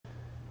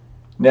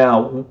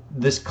Now,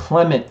 this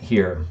Clement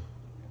here,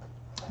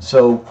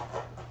 so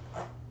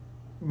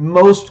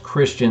most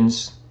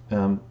Christians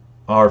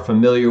are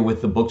familiar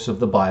with the books of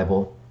the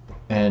Bible,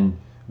 and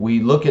we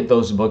look at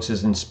those books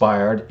as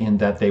inspired in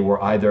that they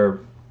were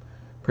either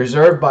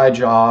preserved by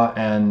Jah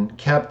and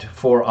kept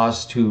for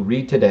us to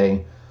read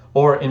today,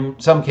 or in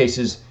some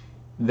cases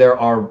there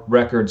are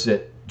records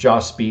that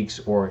Jah speaks,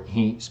 or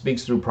he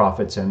speaks through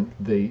prophets, and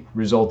the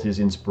result is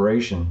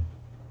inspiration,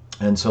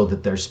 and so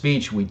that their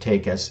speech we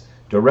take as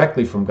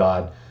directly from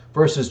God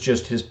versus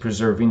just his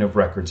preserving of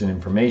records and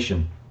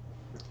information,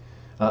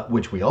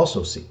 which we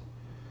also see,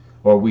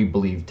 or we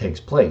believe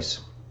takes place.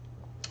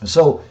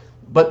 So,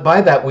 but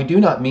by that we do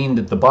not mean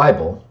that the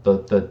Bible,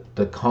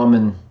 the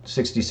common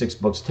 66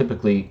 books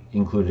typically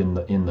included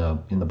in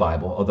the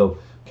Bible, although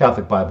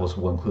Catholic Bibles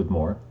will include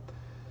more.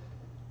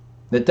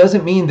 That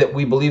doesn't mean that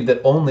we believe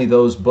that only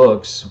those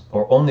books,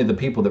 or only the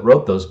people that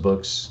wrote those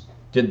books,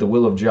 did the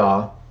will of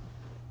Jah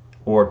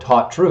or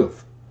taught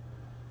truth.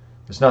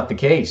 It's not the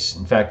case.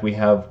 In fact, we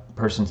have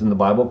persons in the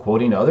Bible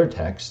quoting other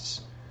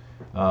texts,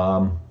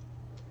 like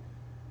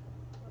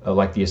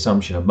the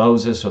Assumption of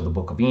Moses or the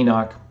Book of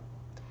Enoch.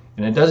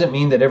 And it doesn't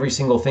mean that every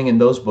single thing in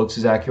those books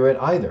is accurate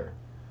either.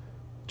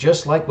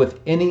 Just like with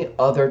any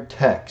other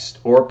text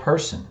or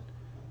person,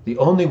 the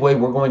only way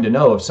we're going to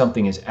know if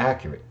something is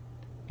accurate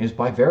is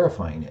by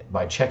verifying it,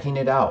 by checking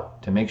it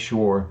out to make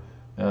sure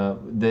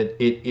that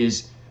it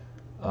is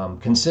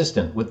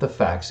consistent with the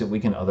facts that we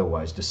can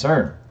otherwise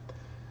discern.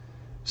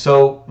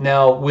 So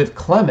now with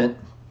Clement,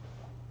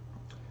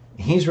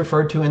 he's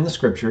referred to in the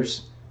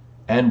scriptures,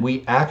 and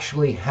we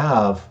actually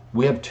have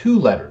two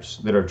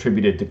letters that are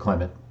attributed to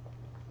Clement.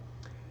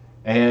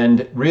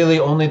 And really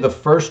only the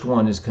first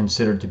one is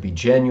considered to be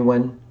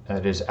genuine.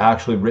 That is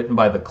actually written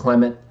by the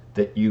Clement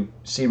that you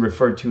see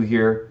referred to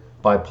here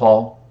by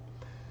Paul.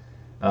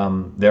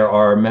 There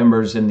are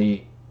members in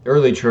the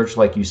early church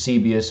like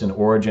Eusebius and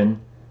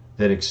Origen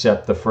that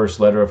accept the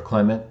first letter of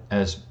Clement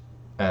as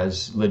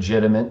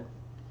legitimate.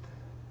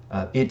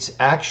 It's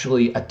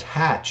actually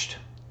attached.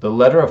 The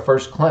letter of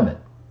First Clement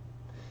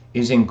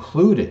is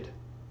included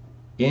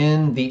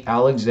in the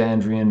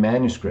Alexandrian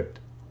manuscript.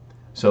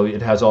 So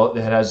it has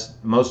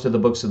most of the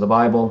books of the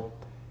Bible,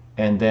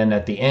 and then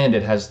at the end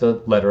it has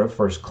the letter of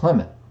First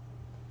Clement.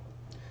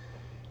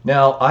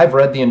 Now, I've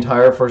read the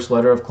entire first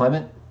letter of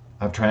Clement.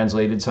 I've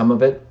translated some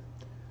of it,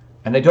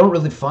 and I don't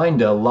really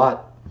find a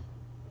lot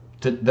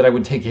that I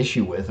would take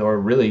issue with, or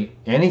really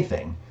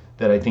anything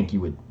that I think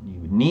you would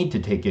need to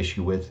take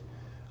issue with.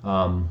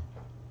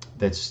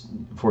 That's,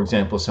 for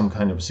example, some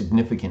kind of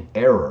significant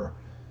error.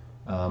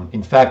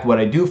 In fact, what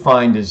I do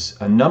find is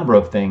a number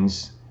of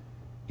things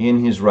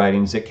in his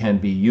writings that can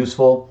be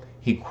useful.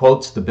 He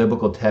quotes the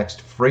biblical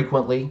text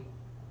frequently.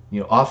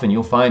 Often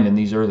you'll find in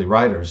these early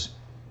writers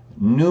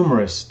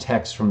numerous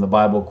texts from the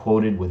Bible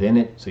quoted within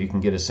it, so you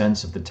can get a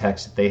sense of the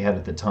text that they had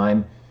at the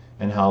time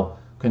and how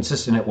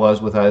consistent it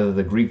was with either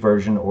the Greek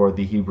version or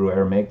the Hebrew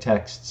Aramaic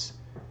texts.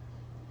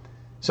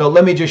 So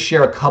let me just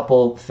share a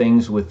couple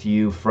things with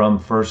you from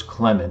First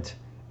Clement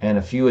and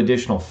a few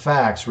additional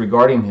facts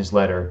regarding his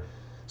letter,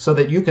 so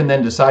that you can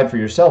then decide for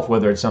yourself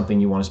whether it's something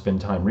you want to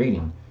spend time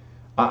reading.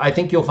 I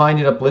think you'll find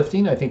it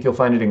uplifting. I think you'll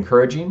find it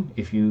encouraging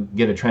if you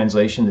get a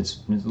translation that's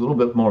a little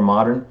bit more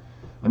modern.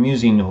 I'm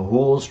using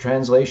Hull's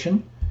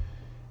translation.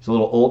 It's a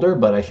little older,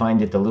 but I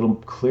find it a little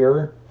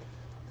clearer.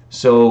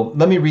 So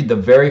let me read the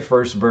very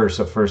first verse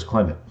of First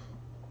Clement,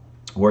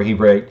 where he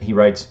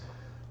writes,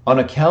 "On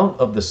account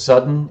of the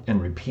sudden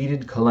and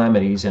repeated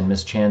calamities and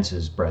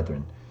mischances,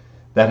 brethren,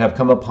 that have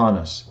come upon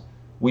us,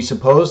 we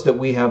suppose that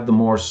we have the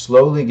more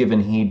slowly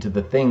given heed to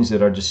the things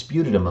that are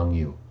disputed among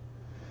you,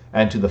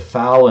 and to the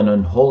foul and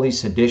unholy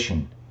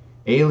sedition,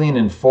 alien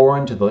and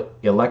foreign to the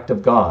elect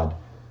of God,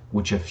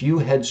 which a few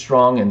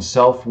headstrong and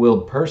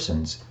self-willed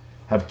persons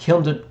have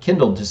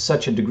kindled to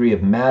such a degree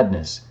of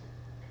madness,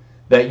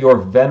 that your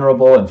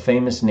venerable and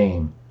famous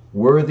name,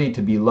 worthy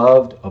to be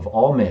loved of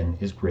all men,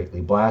 is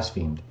greatly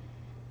blasphemed."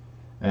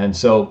 And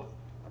so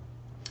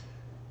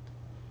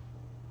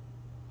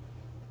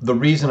the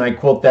reason I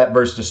quote that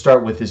verse to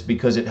start with is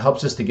because it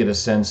helps us to get a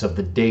sense of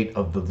the date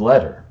of the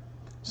letter.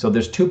 So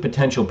there's two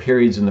potential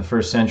periods in the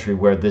first century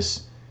where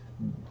this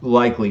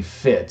likely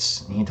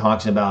fits. He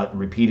talks about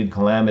repeated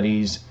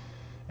calamities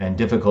and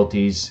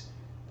difficulties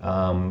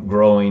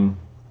growing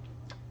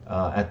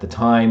at the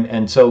time.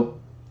 And so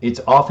it's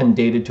often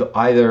dated to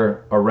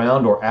either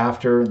around or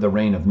after the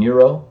reign of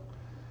Nero,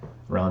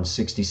 around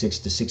 66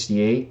 to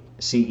 68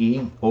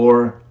 CE,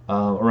 or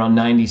around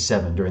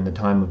 97 during the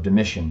time of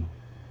Domitian.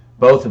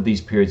 Both of these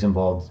periods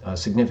involved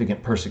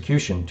significant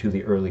persecution to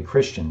the early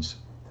Christians.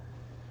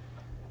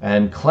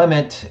 And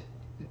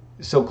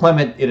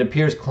it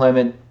appears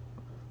Clement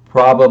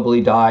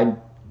probably died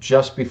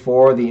just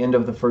before the end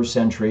of the first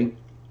century,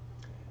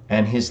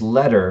 and his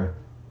letter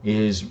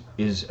is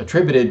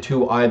attributed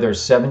to either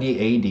 70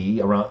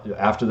 AD, around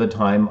after the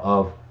time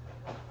of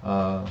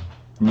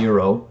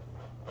Nero,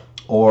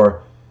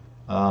 or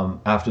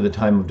after the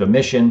time of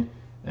Domitian.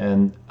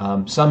 And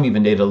some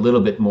even date a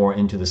little bit more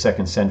into the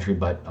 2nd century,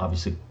 but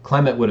obviously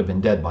Clement would have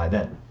been dead by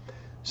then.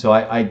 So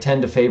I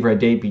tend to favor a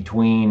date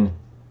between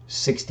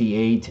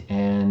 68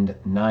 and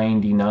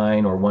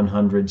 99 or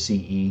 100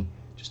 CE,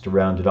 just to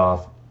round it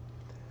off.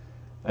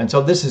 And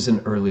so this is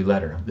an early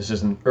letter. This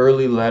is an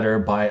early letter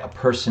by a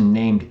person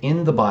named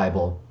in the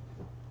Bible,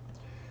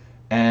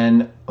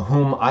 and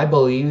whom I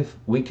believe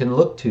we can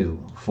look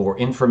to for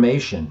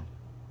information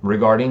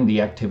regarding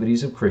the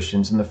activities of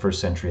Christians in the 1st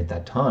century at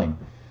that time.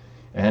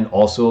 And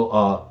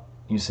also,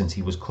 since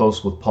he was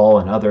close with Paul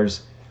and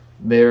others,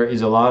 there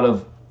is a lot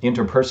of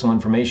interpersonal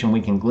information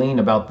we can glean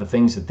about the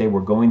things that they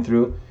were going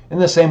through, in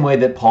the same way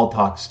that Paul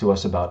talks to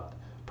us about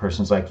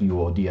persons like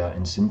Euodia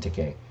and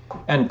Syntyche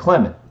and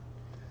Clement.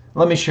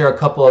 Let me share a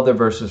couple other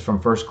verses from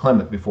 1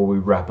 Clement before we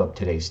wrap up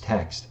today's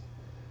text.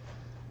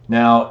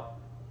 Now,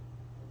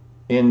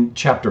 in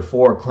chapter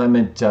 4,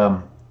 Clement,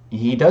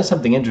 he does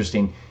something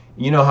interesting.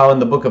 You know how in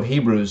the book of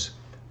Hebrews,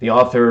 the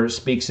author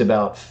speaks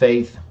about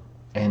faith,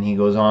 and he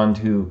goes on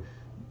to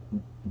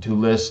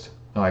list,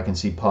 I can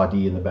see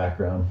Paddy in the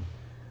background.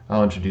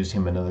 I'll introduce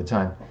him another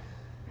time.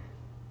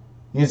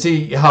 You can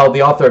see how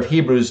the author of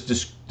Hebrews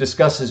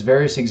discusses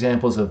various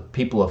examples of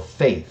people of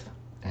faith,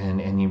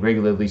 and he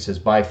regularly says,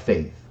 by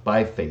faith,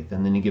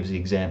 and then he gives the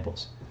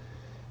examples.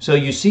 So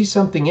you see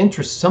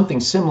something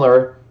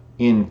similar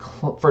in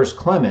 1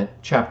 Clement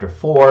chapter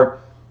 4,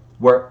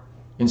 where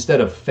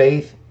instead of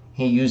faith,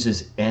 he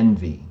uses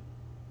envy.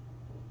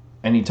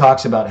 And he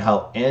talks about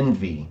how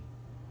envy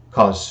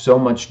caused so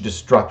much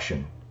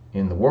destruction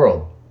in the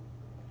world.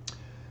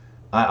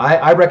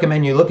 I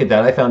recommend you look at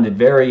that. I found it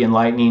very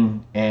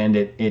enlightening, and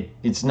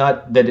it's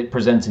not that it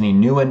presents any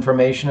new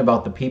information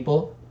about the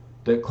people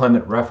that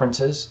Clement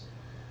references,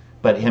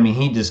 but I mean,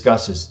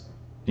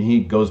 he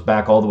goes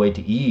back all the way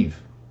to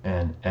Eve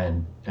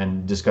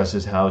and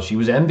discusses how she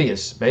was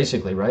envious,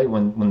 basically, right?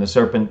 When the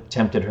serpent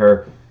tempted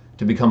her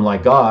to become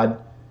like God,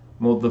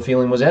 well, the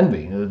feeling was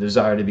envy, the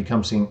desire to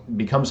become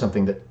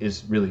something that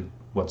is really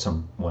what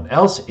someone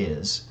else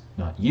is,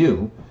 not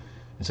you.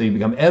 And so you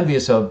become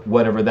envious of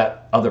whatever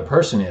that other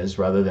person is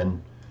rather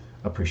than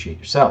appreciate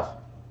yourself.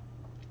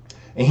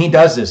 And he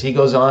does this. He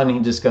goes on and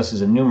he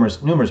discusses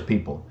numerous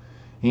people.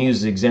 He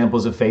uses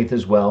examples of faith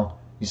as well.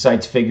 He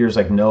cites figures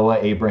like Noah,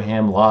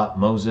 Abraham, Lot,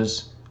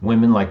 Moses,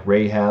 women like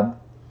Rahab.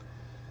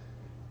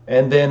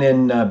 And then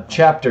in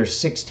chapter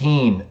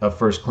 16 of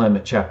 1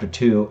 Clement,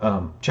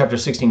 chapter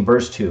 16,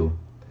 verse 2,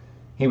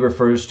 he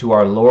refers to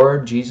our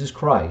Lord Jesus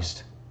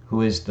Christ,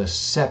 who is the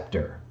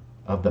scepter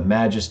of the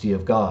majesty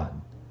of God.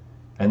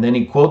 And then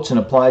he quotes and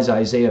applies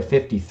Isaiah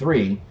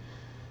 53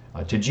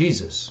 to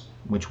Jesus,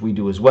 which we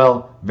do as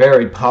well.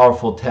 Very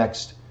powerful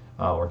text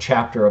or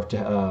chapter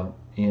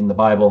in the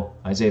Bible,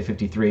 Isaiah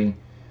 53,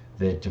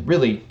 that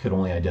really could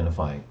only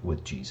identify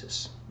with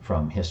Jesus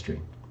from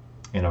history,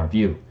 in our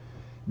view.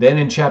 Then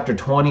in chapter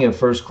 20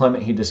 of 1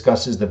 Clement, he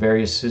discusses the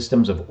various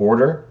systems of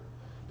order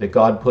that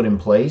God put in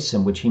place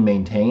and which he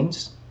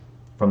maintains,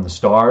 from the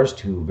stars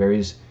to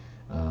various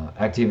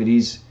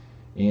activities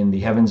in the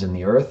heavens and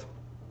the earth.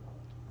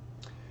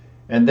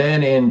 And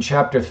then in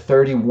chapter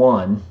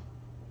 31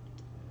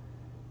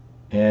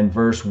 and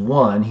verse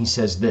 1, he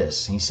says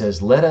this. He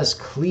says, "Let us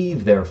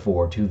cleave,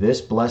 therefore, to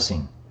this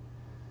blessing,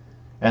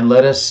 and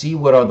let us see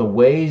what are the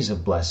ways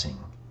of blessing.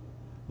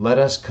 Let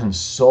us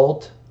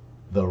consult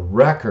the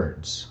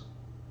records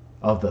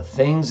of the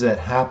things that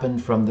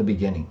happened from the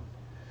beginning."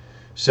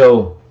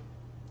 So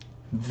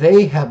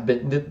they have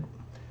been,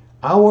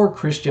 our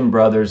Christian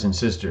brothers and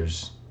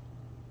sisters,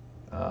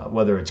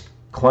 whether it's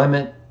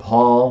Clement,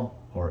 Paul,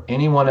 or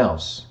anyone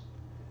else,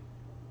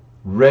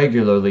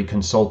 regularly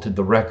consulted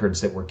the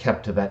records that were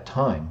kept to that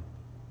time.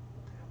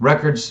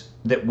 Records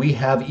that we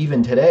have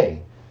even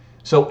today.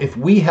 So if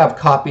we have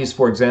copies,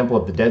 for example,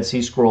 of the Dead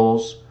Sea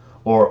Scrolls,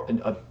 or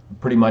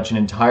pretty much an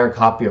entire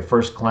copy of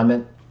 1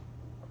 Clement,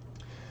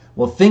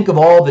 well, think of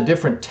all the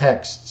different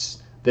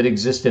texts that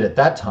existed at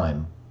that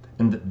time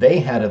and that they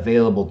had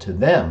available to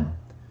them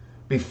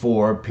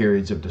before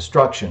periods of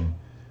destruction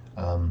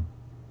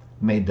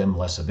made them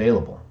less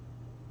available.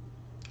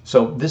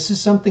 So this is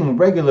something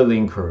regularly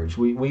encouraged.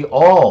 We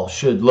all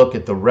should look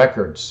at the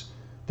records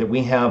that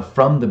we have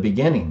from the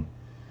beginning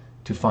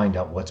to find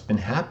out what's been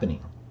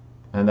happening.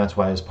 And that's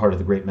why, as part of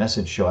the Great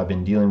Message Show, I've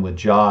been dealing with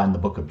Jah and the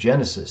book of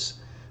Genesis,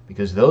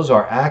 because those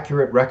are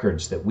accurate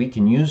records that we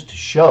can use to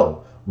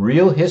show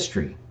real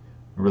history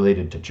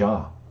related to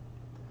Jah.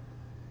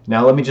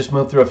 Now let me just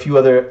move through a few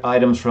other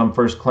items from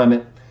 1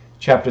 Clement.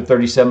 Chapter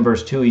 37,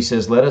 verse 2, he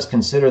says, "Let us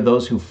consider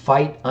those who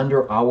fight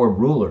under our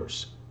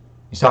rulers."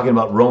 He's talking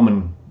about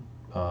Roman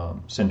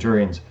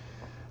centurions.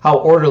 "How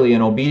orderly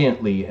and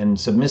obediently and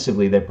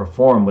submissively they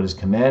perform what is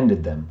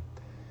commanded them.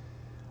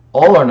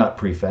 All are not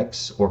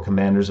prefects, or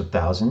commanders of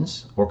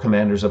thousands, or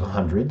commanders of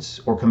hundreds,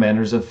 or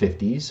commanders of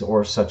 50s,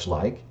 or such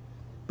like,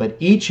 but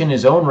each in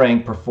his own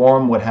rank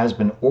perform what has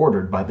been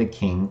ordered by the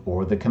king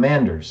or the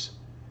commanders.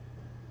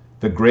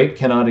 The great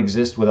cannot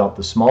exist without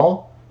the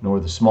small,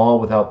 nor the small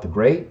without the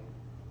great.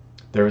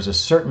 There is a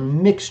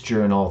certain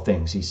mixture in all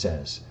things," he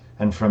says,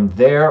 "and from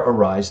there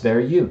arise their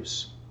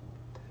use.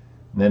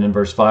 And then in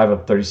verse 5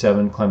 of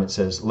 37, Clement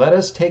says, "Let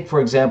us take, for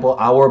example,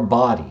 our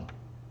body.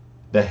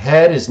 The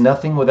head is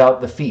nothing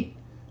without the feet,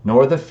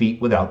 nor the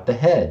feet without the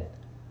head.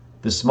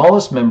 The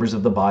smallest members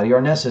of the body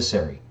are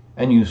necessary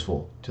and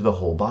useful to the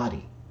whole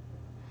body.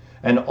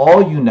 And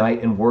all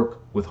unite and work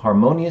with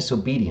harmonious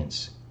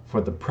obedience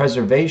for the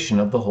preservation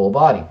of the whole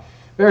body."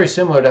 Very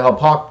similar to how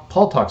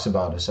Paul talks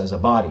about us as a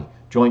body,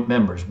 joint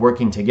members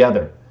working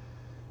together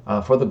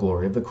for the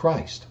glory of the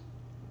Christ.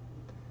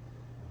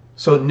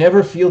 So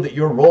never feel that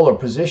your role or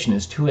position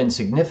is too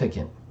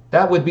insignificant.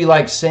 That would be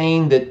like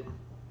saying that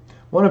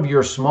one of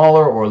your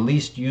smaller or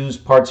least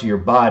used parts of your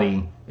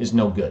body is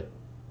no good.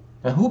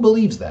 Now, who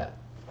believes that?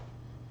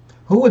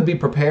 Who would be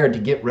prepared to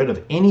get rid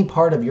of any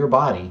part of your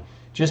body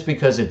just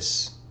because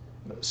it's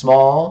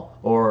small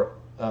or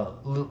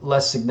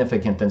less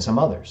significant than some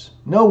others?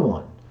 No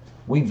one.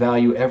 We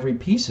value every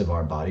piece of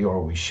our body,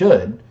 or we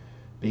should,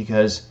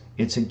 because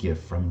it's a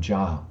gift from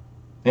Jah.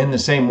 In the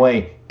same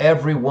way,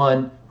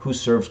 everyone who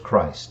serves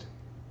Christ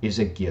is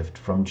a gift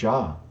from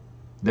Jah.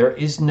 There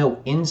is no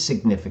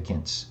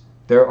insignificance.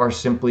 There are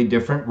simply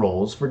different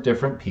roles for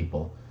different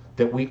people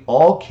that we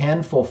all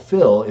can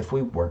fulfill if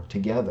we work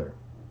together.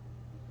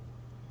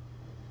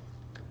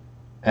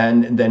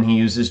 And then he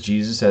uses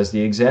Jesus as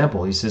the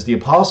example. He says, "The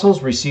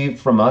apostles received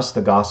from us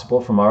the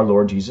gospel from our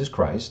Lord Jesus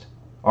Christ.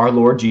 Our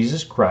Lord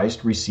Jesus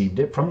Christ received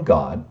it from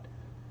God.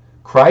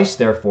 Christ,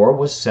 therefore,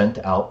 was sent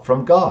out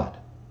from God."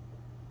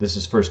 This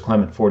is 1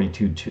 Clement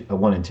 42,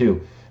 1 and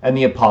 2. "And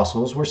the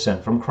apostles were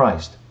sent from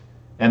Christ.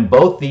 And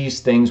both these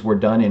things were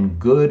done in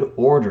good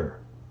order,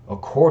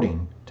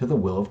 according to the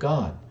will of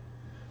God."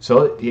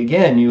 So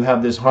again, you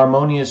have this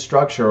harmonious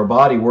structure or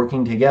body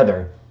working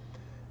together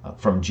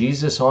from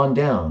Jesus on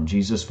down.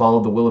 Jesus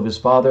followed the will of his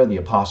Father. The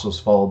apostles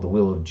followed the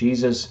will of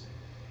Jesus.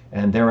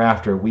 And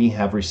thereafter, we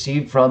have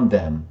received from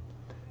them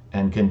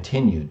and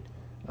continued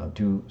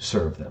to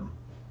serve them.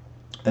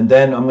 And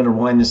then I'm going to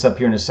wind this up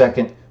here in a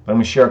second, but I'm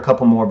going to share a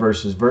couple more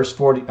verses.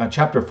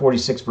 Chapter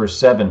 46, verse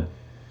 7,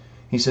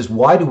 he says,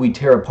 "Why do we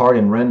tear apart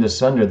and rend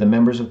asunder the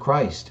members of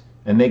Christ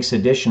and make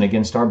sedition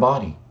against our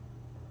body,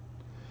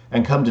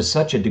 and come to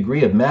such a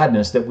degree of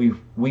madness that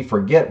we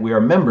forget we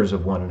are members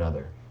of one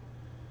another?"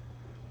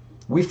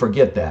 We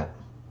forget that.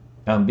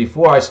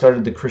 Before I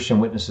started the Christian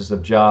Witnesses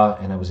of Jah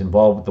and I was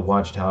involved with the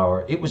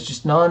Watchtower, it was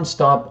just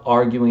nonstop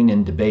arguing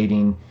and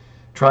debating,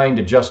 trying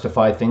to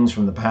justify things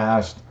from the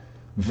past.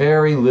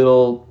 Very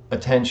little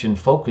attention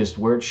focused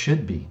where it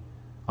should be,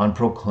 on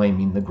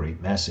proclaiming the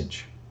great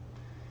message.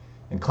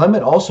 And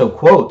Clement also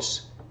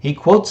quotes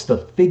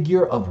the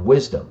figure of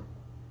wisdom.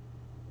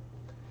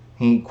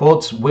 He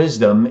quotes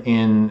wisdom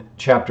in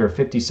chapter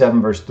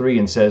 57, verse 3,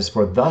 and says,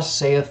 "For thus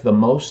saith the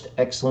most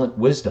excellent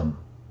wisdom,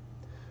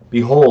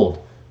 Behold,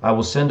 I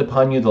will send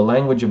upon you the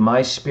language of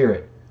my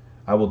spirit.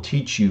 I will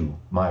teach you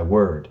my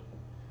word."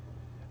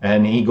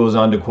 And he goes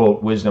on to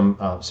quote wisdom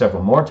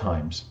several more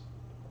times.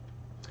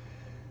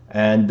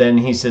 And then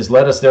he says,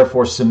 "Let us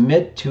therefore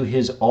submit to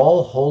his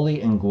all holy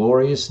and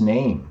glorious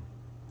name."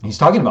 He's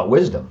talking about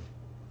wisdom.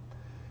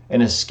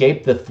 "And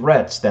escape the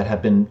threats that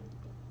have been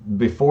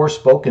before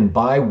spoken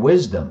by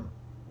wisdom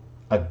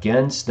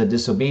against the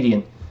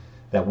disobedient,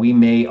 that we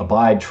may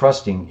abide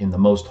trusting in the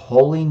most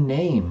holy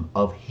name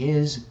of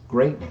his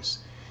greatness."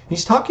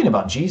 He's talking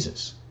about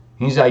Jesus.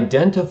 He's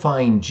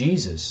identifying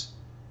Jesus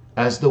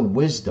as the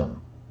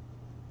wisdom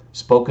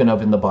spoken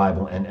of in the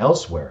Bible and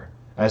elsewhere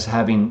as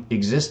having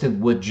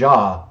existed with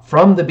Jah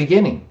from the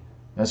beginning.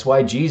 That's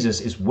why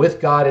Jesus is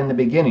with God in the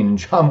beginning in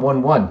John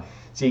 1:1.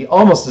 See,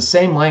 almost the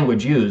same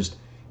language used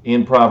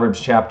in Proverbs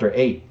chapter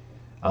 8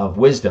 of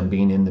wisdom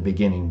being in the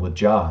beginning with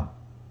Jah.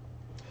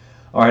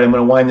 All right, I'm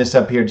going to wind this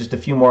up here. Just a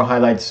few more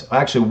highlights.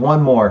 Actually,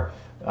 one more.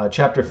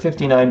 Chapter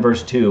 59,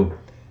 verse 2,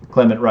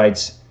 Clement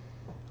writes,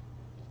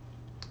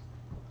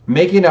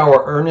 "Making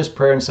our earnest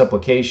prayer and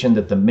supplication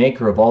that the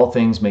Maker of all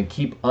things may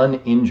keep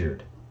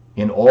uninjured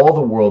in all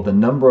the world the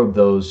number of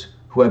those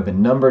who have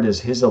been numbered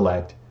as his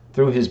elect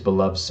through his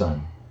beloved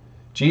Son,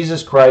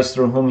 Jesus Christ,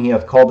 through whom he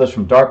hath called us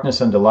from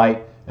darkness unto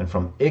light, and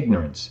from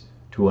ignorance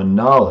to a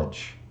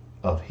knowledge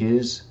of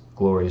his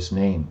glorious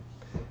name."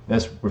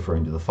 That's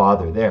referring to the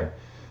Father there.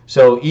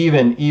 So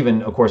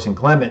even of course in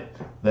Clement,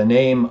 the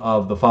name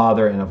of the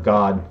Father and of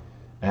God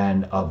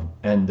and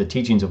the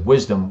teachings of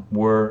wisdom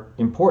were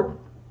important,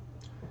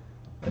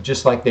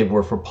 just like they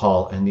were for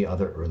Paul and the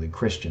other early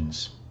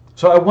Christians.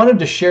 So I wanted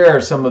to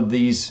share some of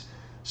these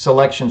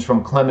selections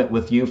from Clement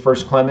with you,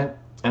 First Clement,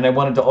 and I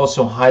wanted to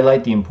also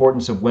highlight the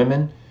importance of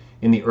women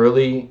in the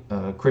early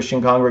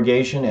Christian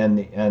congregation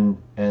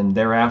and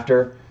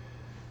thereafter,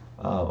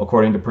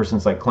 according to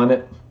persons like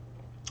Clement.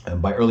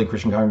 And by early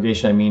Christian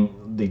congregation, I mean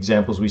the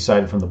examples we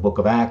cited from the book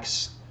of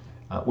Acts,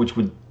 which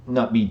would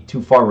not be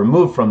too far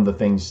removed from the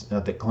things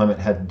that Clement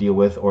had to deal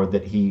with or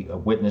that he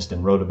witnessed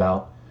and wrote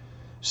about.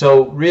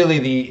 So really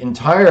the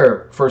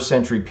entire first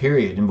century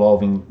period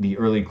involving the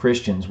early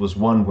Christians was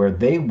one where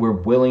they were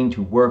willing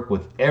to work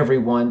with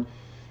everyone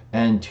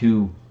and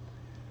to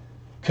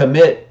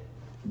commit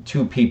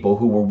to people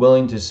who were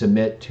willing to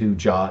submit to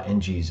Jah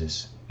and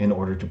Jesus in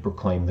order to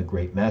proclaim the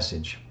great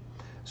message.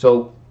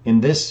 So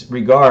in this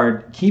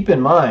regard, keep in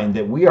mind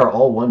that we are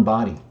all one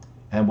body.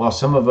 And while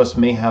some of us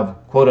may have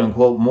quote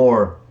unquote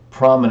more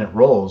prominent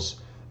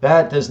roles,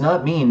 that does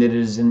not mean that it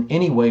is in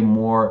any way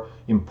more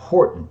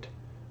important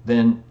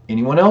than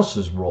anyone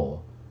else's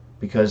role.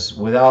 Because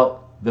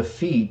without the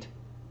feet,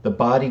 the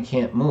body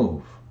can't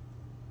move.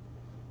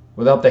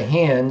 Without the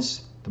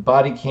hands, the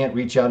body can't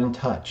reach out and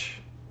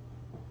touch.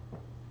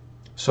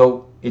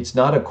 So it's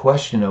not a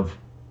question of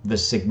the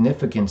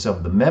significance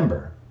of the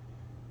member.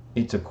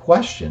 It's a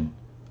question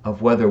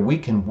of whether we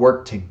can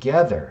work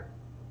together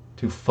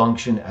to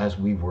function as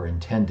we were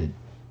intended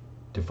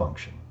to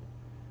function.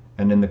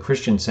 And in the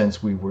Christian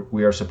sense,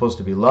 we are supposed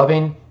to be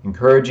loving,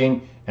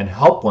 encouraging, and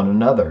help one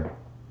another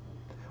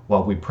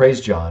while we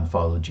praise John,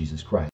 follow Jesus Christ.